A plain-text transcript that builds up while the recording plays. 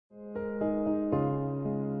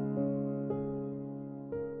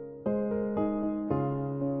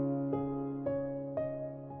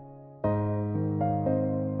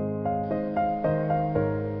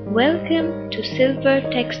Welcome to Silver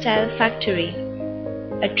Textile Factory,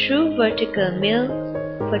 a true vertical mill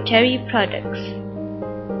for terry products.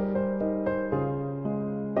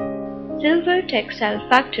 Silver Textile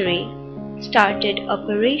Factory started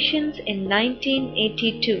operations in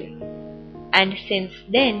 1982 and since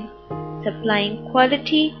then supplying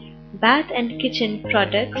quality bath and kitchen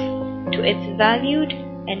products to its valued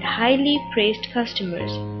and highly praised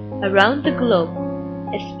customers around the globe,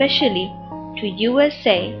 especially to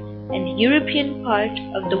USA and European part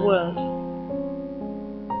of the world.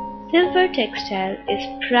 Silver Textile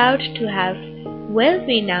is proud to have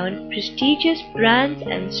well-renowned prestigious brands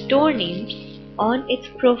and store names on its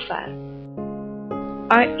profile.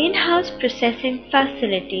 Our in-house processing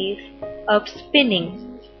facilities of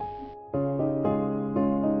spinning,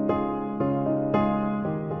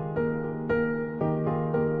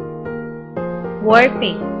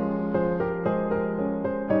 warping,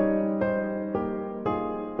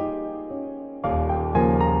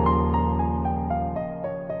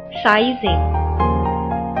 sizing,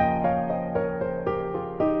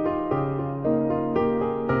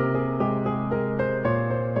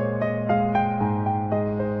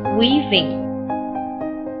 weaving,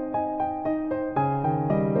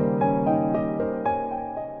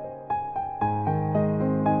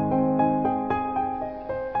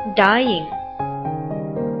 dyeing,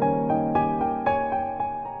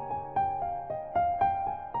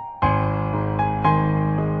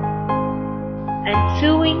 and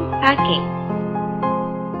sewing packing.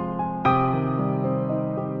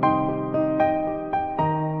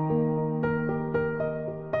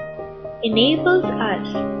 Enables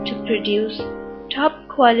us to produce top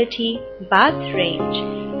quality bath range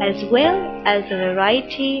as well as a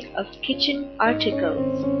variety of kitchen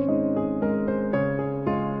articles.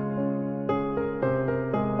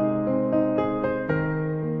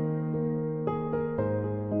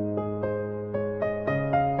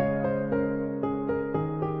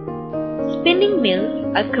 Spinning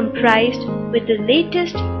mills are comprised with the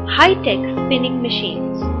latest high-tech spinning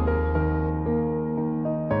machines.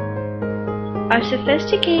 Our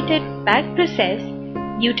sophisticated bag process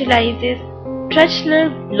utilizes Trutchler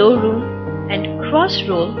blow room and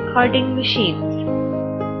cross-roll carding machines.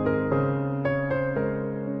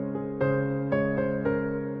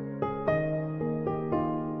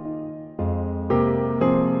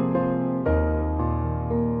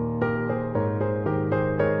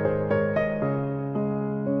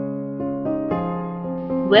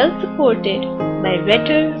 Well supported by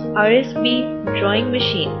Retter's RSB drawing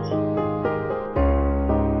machines.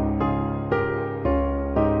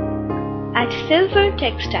 At Silver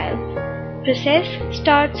Textile, process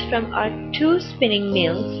starts from our 2 spinning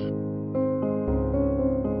mills,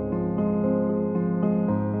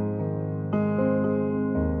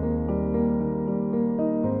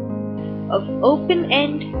 of open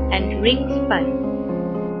end and ring spun.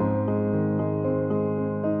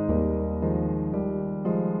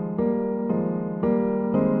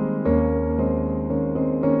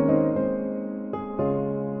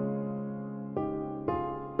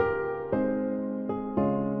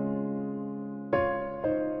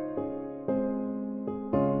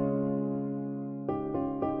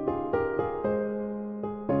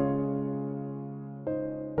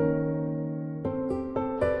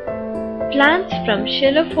 Plants from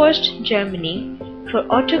Schillerforst, Germany for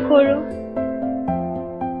Autokoro,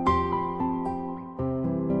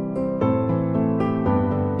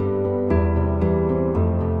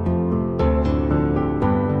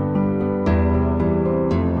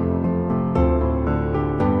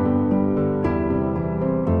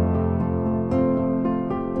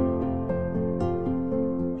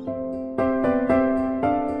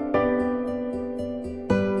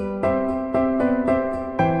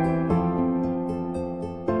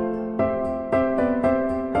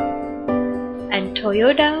 and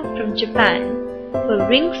Toyota from Japan for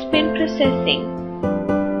ring spin processing.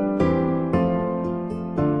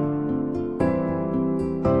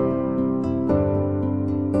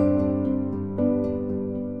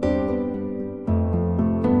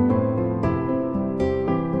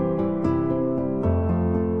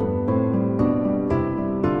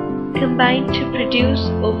 Combined to produce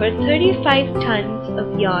over 35 tons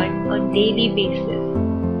of yarn on daily basis.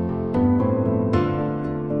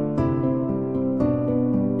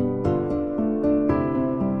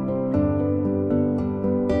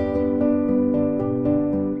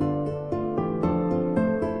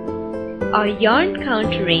 Our yarn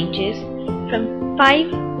count ranges from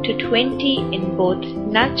 5 to 20 in both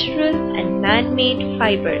natural and man-made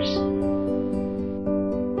fibers.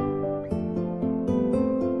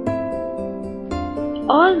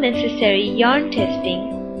 All necessary yarn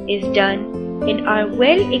testing is done in our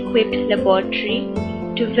well-equipped laboratory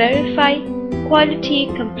to verify quality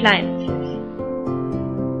compliances.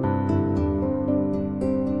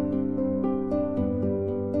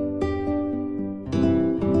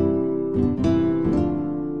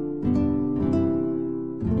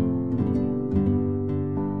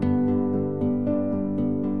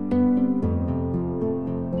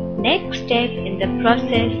 Next step in the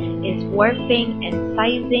process is warping and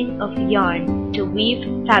sizing of yarn to weave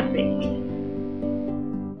fabrics.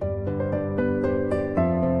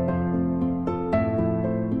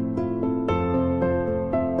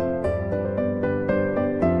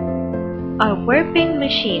 Our warping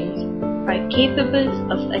machines are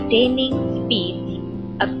capable of attaining speeds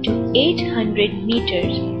up to 800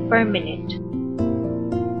 meters per minute.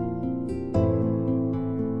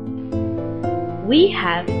 We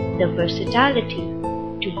have the versatility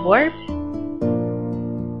to warp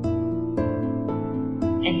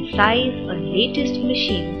and size on latest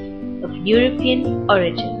machines of European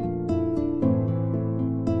origin.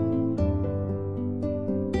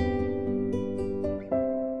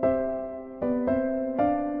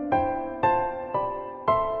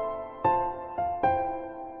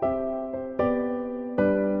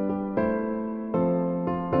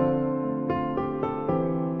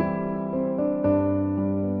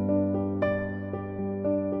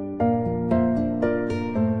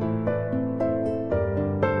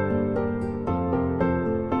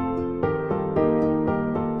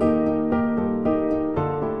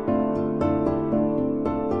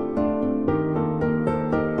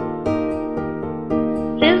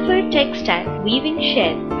 Silver textile weaving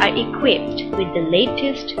sheds are equipped with the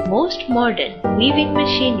latest, most modern weaving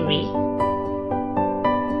machinery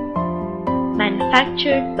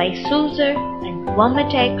manufactured by Sulzer and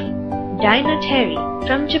Womatex Dyna-Terry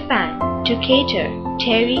from Japan to cater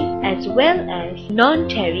terry as well as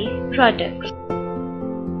non-terry products.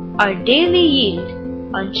 Our daily yield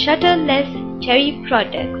on shutterless terry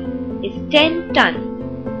products is 10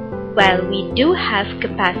 tons, while we do have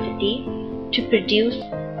capacity to produce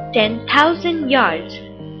 10,000 yards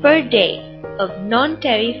per day of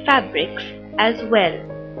non-terry fabrics as well.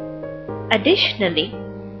 Additionally,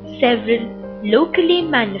 several locally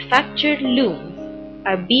manufactured looms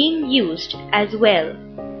are being used as well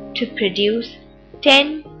to produce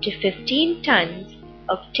 10 to 15 tons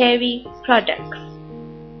of terry products.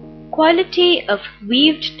 Quality of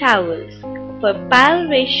weaved towels for pile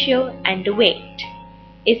ratio and weight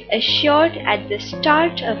is assured at the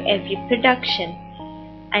start of every production,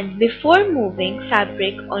 and before moving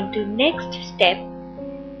fabric onto next step,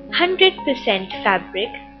 100% fabric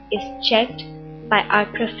is checked by our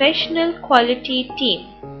professional quality team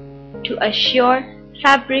to assure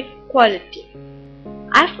fabric quality.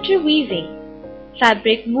 After weaving,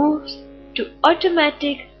 fabric moves to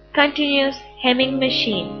automatic continuous hemming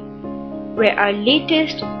machine, where our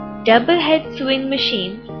latest double head sewing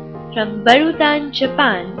machines from Barudan,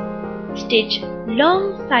 Japan stitch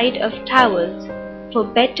long side of towels for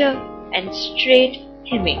better and straight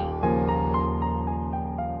hemming.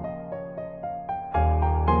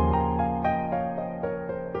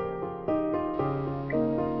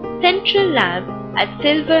 Central Lab at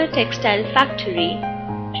Silver Textile Factory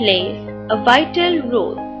plays a vital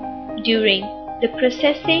role during the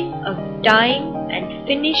processing of dyeing and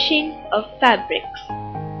finishing of fabrics.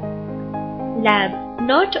 Lab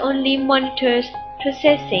not only monitors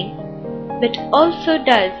processing but also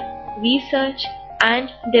does research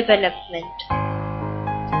and development.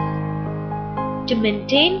 To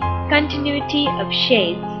maintain continuity of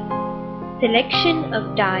shades, selection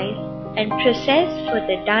of dyes and process for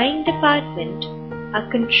the dyeing department are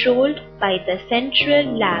controlled by the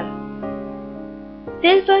Central Lab.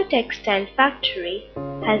 Silver Textile Factory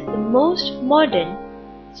has the most modern,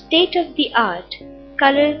 state-of-the-art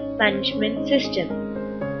color management system,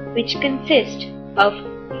 which consists of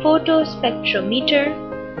photospectrometer,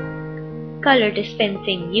 color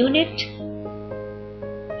dispensing unit,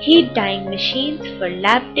 heat dyeing machines for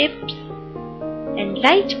lab dips, and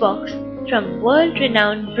light box from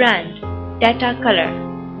world-renowned brand Data Color.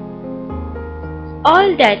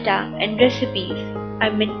 All data and recipes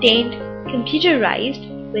are maintained computerized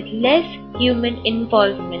with less human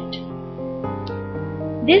involvement.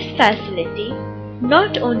 This facility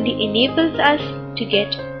not only enables us to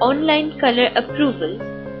get online color approvals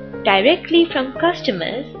directly from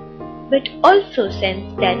customers, but also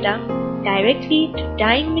sends data directly to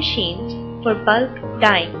dyeing machines for bulk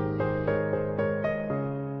dyeing.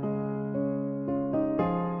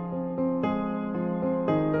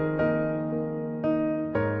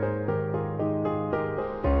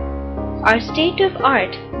 Our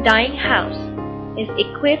state-of-art dyeing house is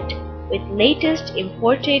equipped equipped with latest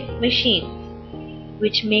imported machines,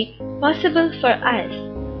 which make possible for us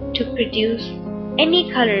to produce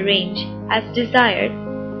any color range as desired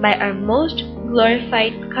by our most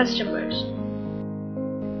glorified customers.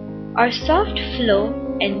 Our soft flow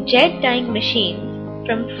and jet dyeing machines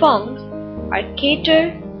from Fongs are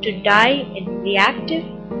catered to dye in reactive,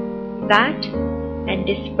 vat, and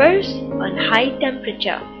disperse on high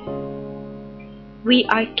temperature. We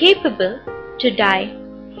are capable to dye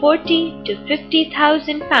 40 to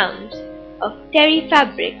 50,000 pounds of terry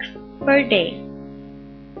fabrics per day.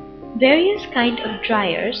 Various kinds of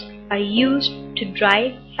dryers are used to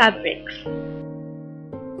dry fabrics.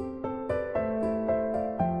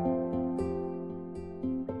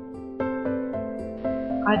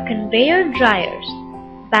 Our conveyor dryers,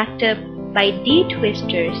 backed up by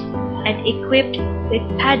D-twisters and equipped with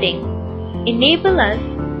padding, enable us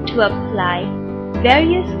to apply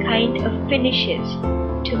various kinds of finishes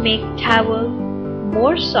to make towels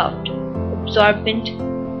more soft, absorbent,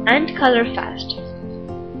 and color-fast.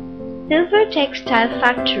 Silver Textile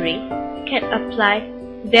Factory can apply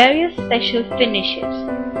various special finishes,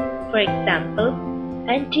 for example,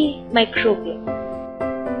 antimicrobial.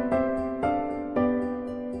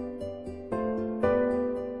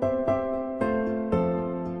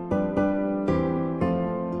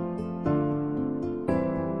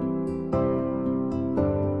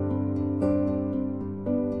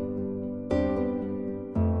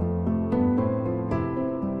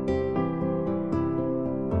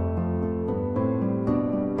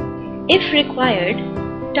 If required,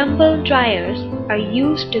 tumble dryers are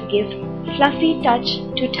used to give fluffy touch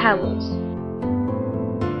to towels.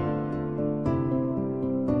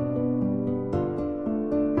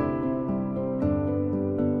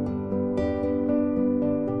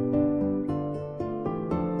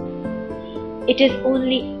 It is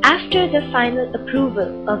only after the final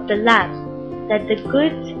approval of the lab that the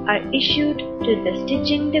goods are issued to the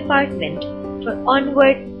stitching department for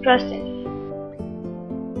onward process.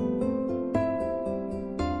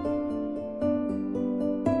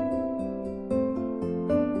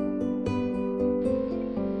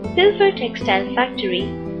 Silver Textile Factory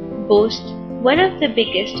boasts one of the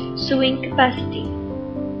biggest sewing capacity.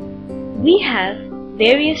 We have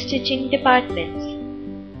various stitching departments.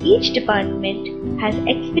 Each department has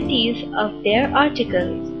expertise of their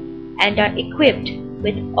articles and are equipped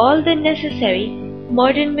with all the necessary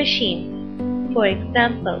modern machines, for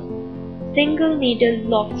example, single needle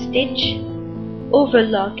lock stitch,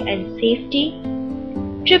 overlock and safety,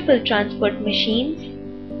 triple transport machines,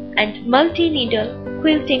 and multi-needle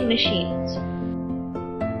quilting machines.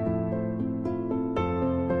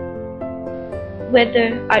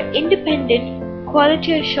 Whether our independent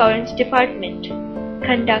quality assurance department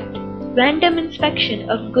conduct random inspection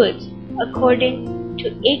of goods according to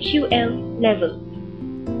AQL levels.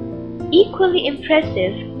 Equally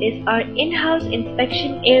impressive is our in-house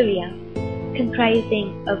inspection area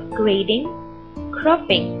comprising of grading,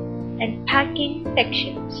 cropping, and packing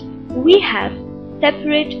sections. We have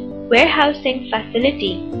separate warehousing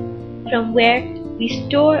facility from where we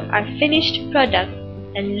store our finished products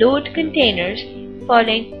and load containers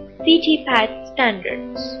following CTPAT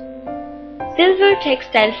standards. Silver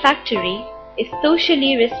Textile Factory is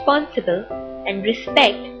socially responsible and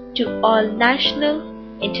respect to all national,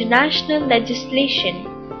 international legislation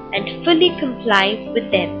and fully complies with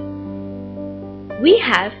them. We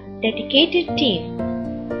have dedicated team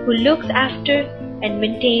who looks after and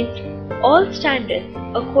maintains all standards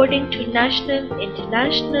according to national,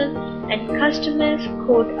 international, and customers'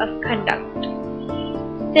 code of conduct.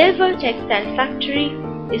 Silver Textile Factory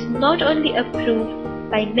is not only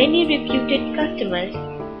approved by many reputed customers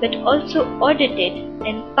but also audited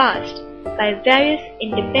and passed by various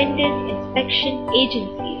independent inspection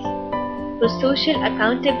agencies for social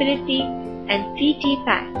accountability and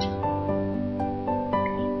CTPAT.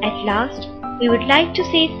 At last, we would like to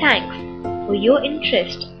say thanks for your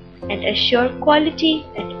interest and assure quality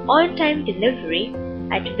and on-time delivery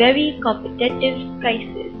at very competitive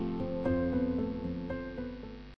prices.